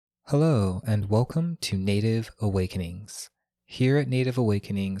Hello, and welcome to Native Awakenings. Here at Native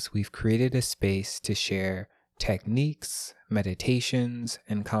Awakenings, we've created a space to share techniques, meditations,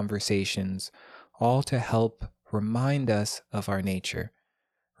 and conversations, all to help remind us of our nature,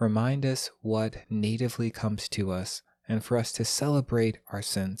 remind us what natively comes to us, and for us to celebrate our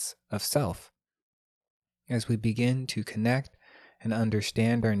sense of self. As we begin to connect and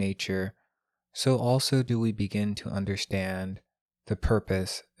understand our nature, so also do we begin to understand the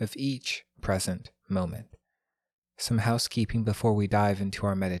purpose of each present moment. Some housekeeping before we dive into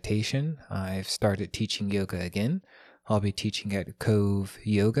our meditation. I've started teaching yoga again. I'll be teaching at Cove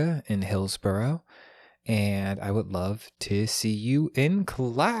Yoga in Hillsborough, and I would love to see you in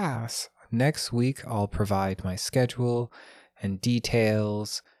class. Next week, I'll provide my schedule and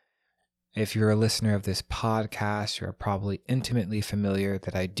details. If you're a listener of this podcast, you're probably intimately familiar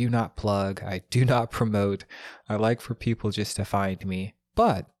that I do not plug, I do not promote. I like for people just to find me.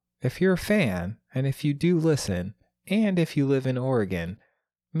 But if you're a fan, and if you do listen, and if you live in Oregon,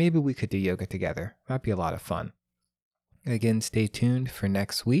 maybe we could do yoga together. That'd be a lot of fun. Again, stay tuned for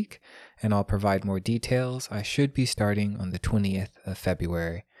next week, and I'll provide more details. I should be starting on the 20th of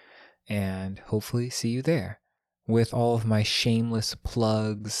February, and hopefully see you there. With all of my shameless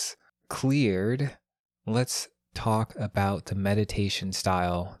plugs cleared, let's talk about the meditation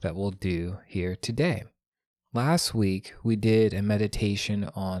style that we'll do here today. Last week, we did a meditation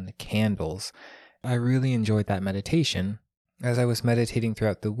on candles. I really enjoyed that meditation. As I was meditating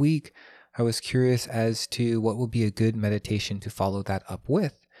throughout the week, I was curious as to what would be a good meditation to follow that up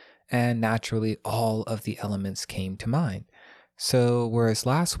with, and naturally, all of the elements came to mind. So, whereas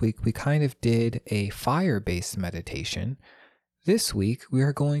last week we kind of did a fire-based meditation, this week, we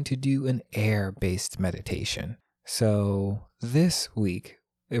are going to do an air-based meditation. So this week,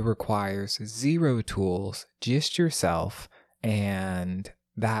 it requires zero tools, just yourself, and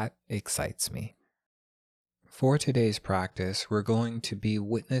that excites me. For today's practice, we're going to be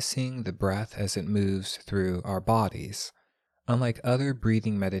witnessing the breath as it moves through our bodies. Unlike other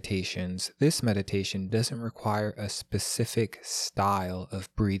breathing meditations, this meditation doesn't require a specific style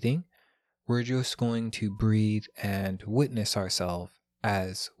of breathing. We're just going to breathe and witness ourselves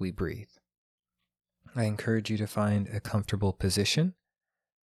as we breathe. I encourage you to find a comfortable position.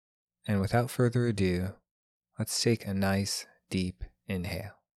 And without further ado, let's take a nice deep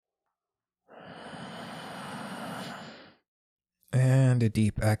inhale. And a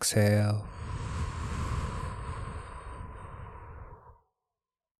deep exhale.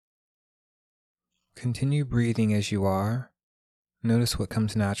 Continue breathing as you are. Notice what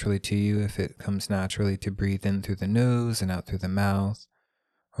comes naturally to you, if it comes naturally to breathe in through the nose and out through the mouth,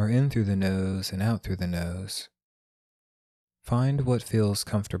 or in through the nose and out through the nose. Find what feels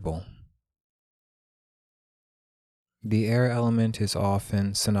comfortable. The air element is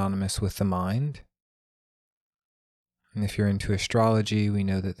often synonymous with the mind. And if you're into astrology, we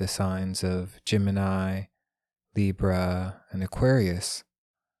know that the signs of Gemini, Libra, and Aquarius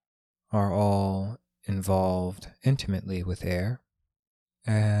are all involved intimately with air.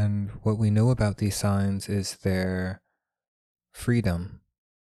 And what we know about these signs is their freedom.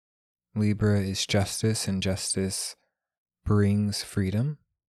 Libra is justice, and justice brings freedom.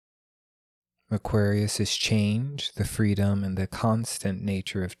 Aquarius is change, the freedom and the constant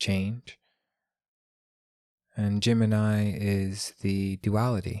nature of change. And Gemini is the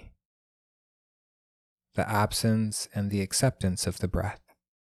duality, the absence and the acceptance of the breath,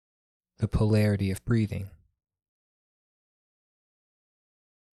 the polarity of breathing.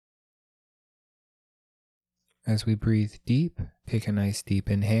 As we breathe deep, take a nice deep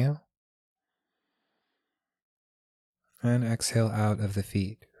inhale and exhale out of the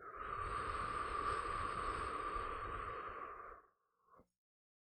feet.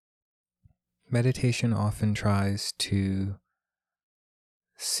 Meditation often tries to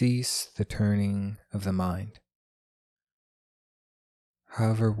cease the turning of the mind.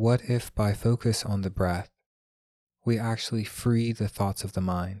 However, what if by focus on the breath, we actually free the thoughts of the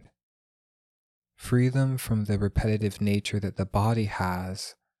mind? Free them from the repetitive nature that the body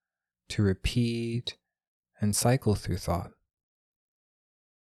has to repeat and cycle through thought.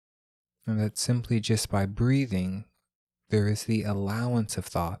 And that simply just by breathing, there is the allowance of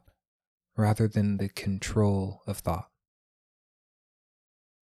thought rather than the control of thought.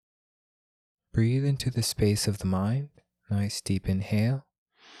 Breathe into the space of the mind. Nice deep inhale.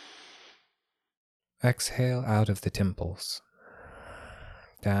 Exhale out of the temples.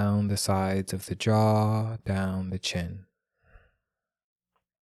 Down the sides of the jaw, down the chin.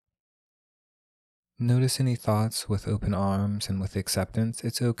 Notice any thoughts with open arms and with acceptance.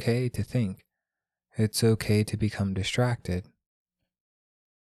 It's okay to think. It's okay to become distracted.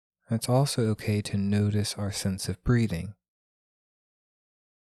 It's also okay to notice our sense of breathing.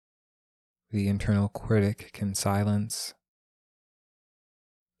 The internal critic can silence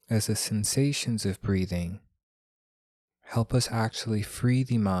as the sensations of breathing help us actually free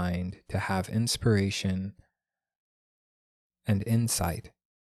the mind to have inspiration and insight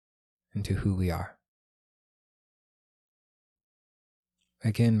into who we are.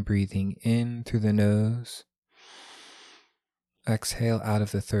 Again, breathing in through the nose, exhale out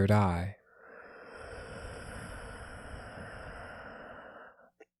of the third eye.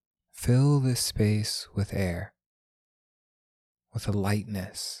 Fill this space with air, with a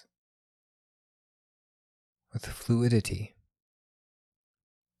lightness, with fluidity.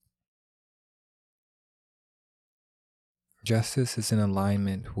 Justice is in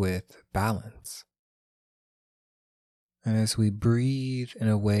alignment with balance. And as we breathe in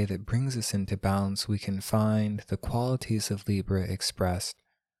a way that brings us into balance, we can find the qualities of Libra expressed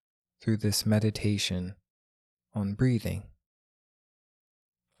through this meditation on breathing.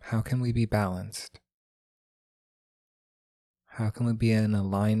 How can we be balanced? How can we be in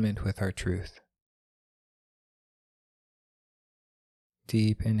alignment with our truth?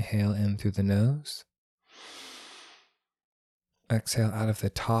 Deep inhale in through the nose. Exhale out of the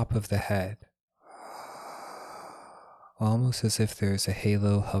top of the head, almost as if there's a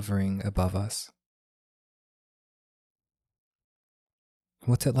halo hovering above us.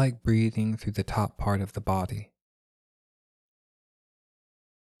 What's it like breathing through the top part of the body?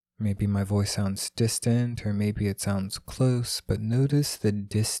 Maybe my voice sounds distant, or maybe it sounds close, but notice the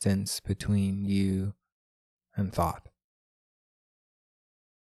distance between you and thought.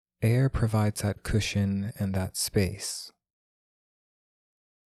 Air provides that cushion and that space.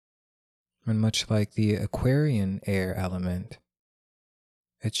 And much like the Aquarian air element,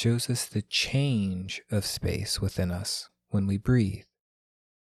 it shows us the change of space within us when we breathe.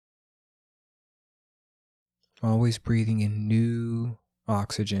 Always breathing in new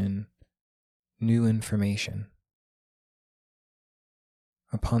oxygen, new information.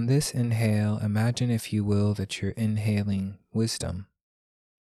 Upon this inhale, imagine, if you will, that you're inhaling wisdom.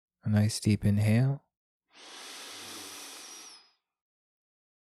 A nice deep inhale.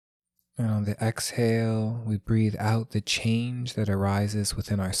 And on the exhale, we breathe out the change that arises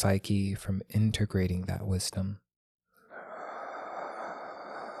within our psyche from integrating that wisdom.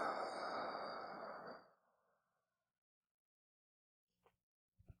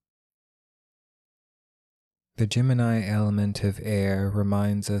 The Gemini element of air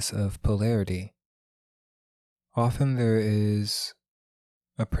reminds us of polarity. Often there is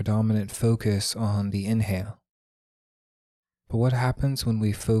a predominant focus on the inhale. But what happens when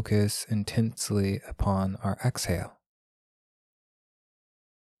we focus intensely upon our exhale?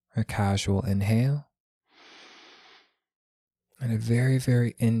 A casual inhale and a very,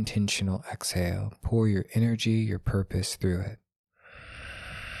 very intentional exhale. Pour your energy, your purpose through it.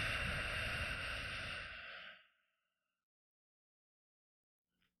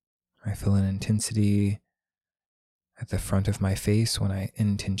 I feel an intensity at the front of my face when I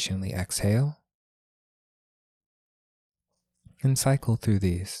intentionally exhale. And cycle through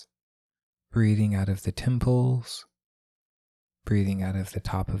these, breathing out of the temples, breathing out of the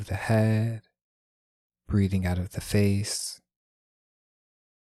top of the head, breathing out of the face.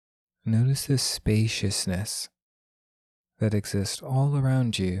 Notice this spaciousness that exists all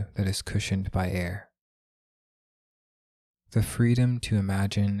around you that is cushioned by air. The freedom to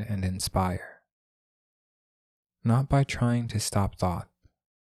imagine and inspire, not by trying to stop thought,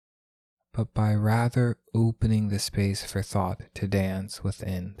 but by rather opening the space for thought to dance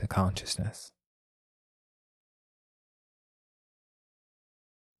within the consciousness.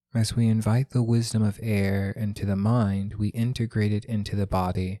 As we invite the wisdom of air into the mind, we integrate it into the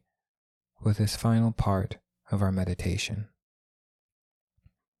body with this final part of our meditation.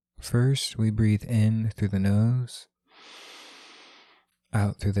 First, we breathe in through the nose,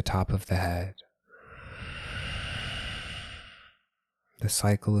 out through the top of the head. The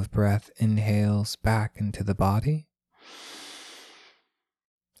cycle of breath inhales back into the body,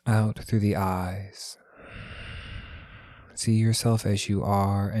 out through the eyes. See yourself as you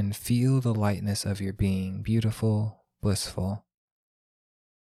are and feel the lightness of your being, beautiful, blissful.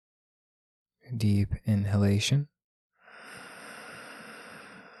 Deep inhalation.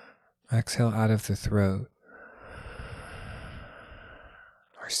 Exhale out of the throat.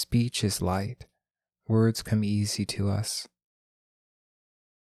 Our speech is light. Words come easy to us.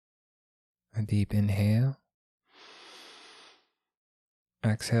 A deep inhale.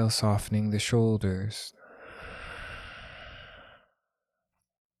 Exhale, softening the shoulders.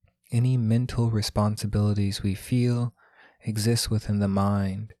 Any mental responsibilities we feel exist within the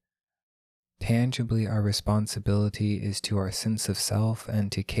mind Tangibly, our responsibility is to our sense of self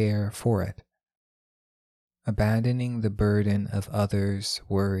and to care for it, abandoning the burden of others'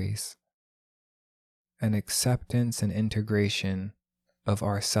 worries, and acceptance and integration of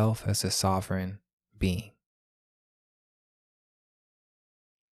ourself as a sovereign being.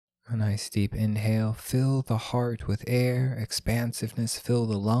 A nice deep inhale, fill the heart with air, expansiveness, fill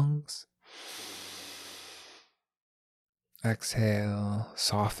the lungs. Exhale,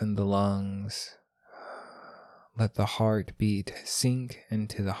 soften the lungs. Let the heartbeat sink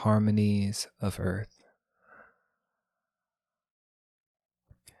into the harmonies of earth.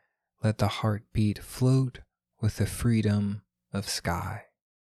 Let the heartbeat float with the freedom of sky.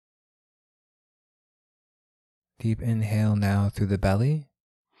 Deep inhale now through the belly.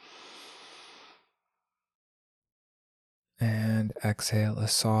 And exhale, a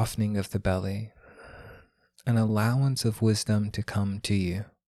softening of the belly, an allowance of wisdom to come to you,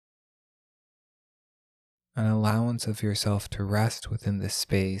 an allowance of yourself to rest within the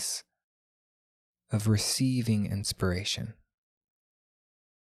space of receiving inspiration.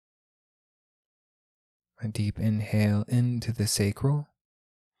 A deep inhale into the sacral.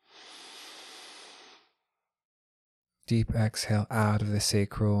 Deep exhale out of the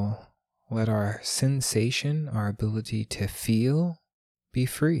sacral. Let our sensation, our ability to feel, be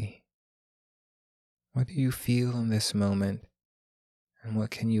free. What do you feel in this moment? And what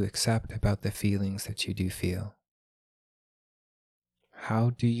can you accept about the feelings that you do feel? How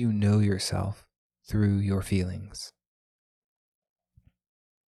do you know yourself through your feelings?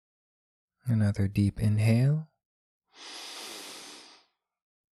 Another deep inhale.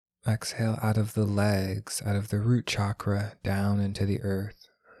 Exhale out of the legs, out of the root chakra, down into the earth.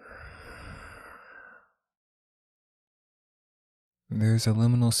 There's a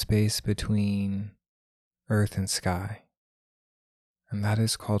liminal space between earth and sky, and that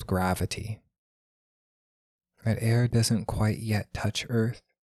is called gravity. That air doesn't quite yet touch earth.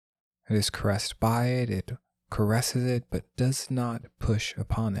 It is caressed by it, it caresses it, but does not push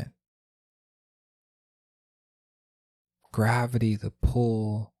upon it. Gravity, the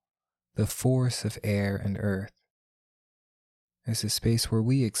pull, the force of air and earth, is a space where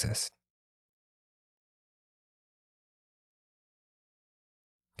we exist.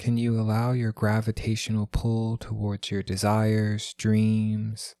 Can you allow your gravitational pull towards your desires,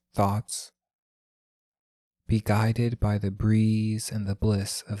 dreams, thoughts be guided by the breeze and the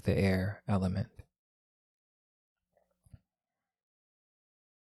bliss of the air element?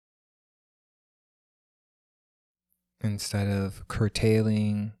 Instead of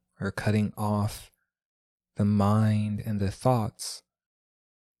curtailing or cutting off the mind and the thoughts,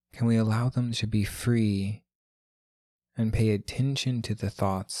 can we allow them to be free and pay attention to the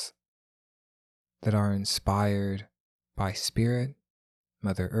thoughts that are inspired by Spirit,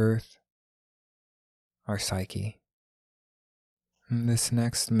 Mother Earth, our psyche? In this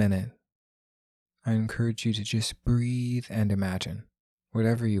next minute, I encourage you to just breathe and imagine,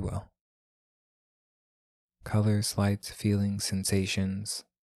 whatever you will. Colors, lights, feelings, sensations.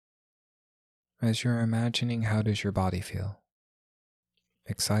 As you're imagining, how does your body feel?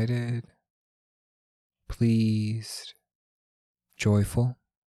 Excited? Pleased? Joyful?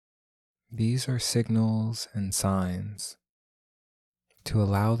 These are signals and signs to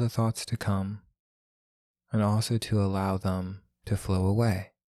allow the thoughts to come and also to allow them to flow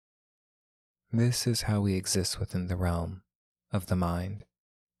away. This is how we exist within the realm of the mind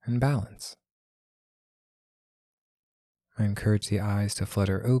and balance. I encourage the eyes to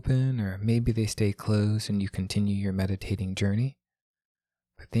flutter open, or maybe they stay closed and you continue your meditating journey.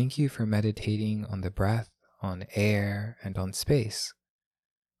 But thank you for meditating on the breath, on air, and on space.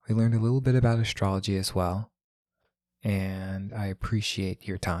 We learned a little bit about astrology as well, and I appreciate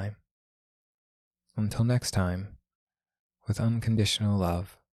your time. Until next time, with unconditional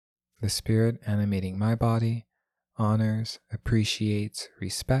love, the spirit animating my body honors, appreciates,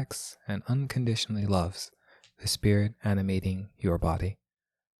 respects, and unconditionally loves the spirit animating your body.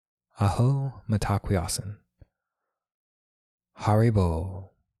 Aho Mitakuye Oyasin. Haribo.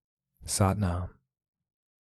 Sat Nam.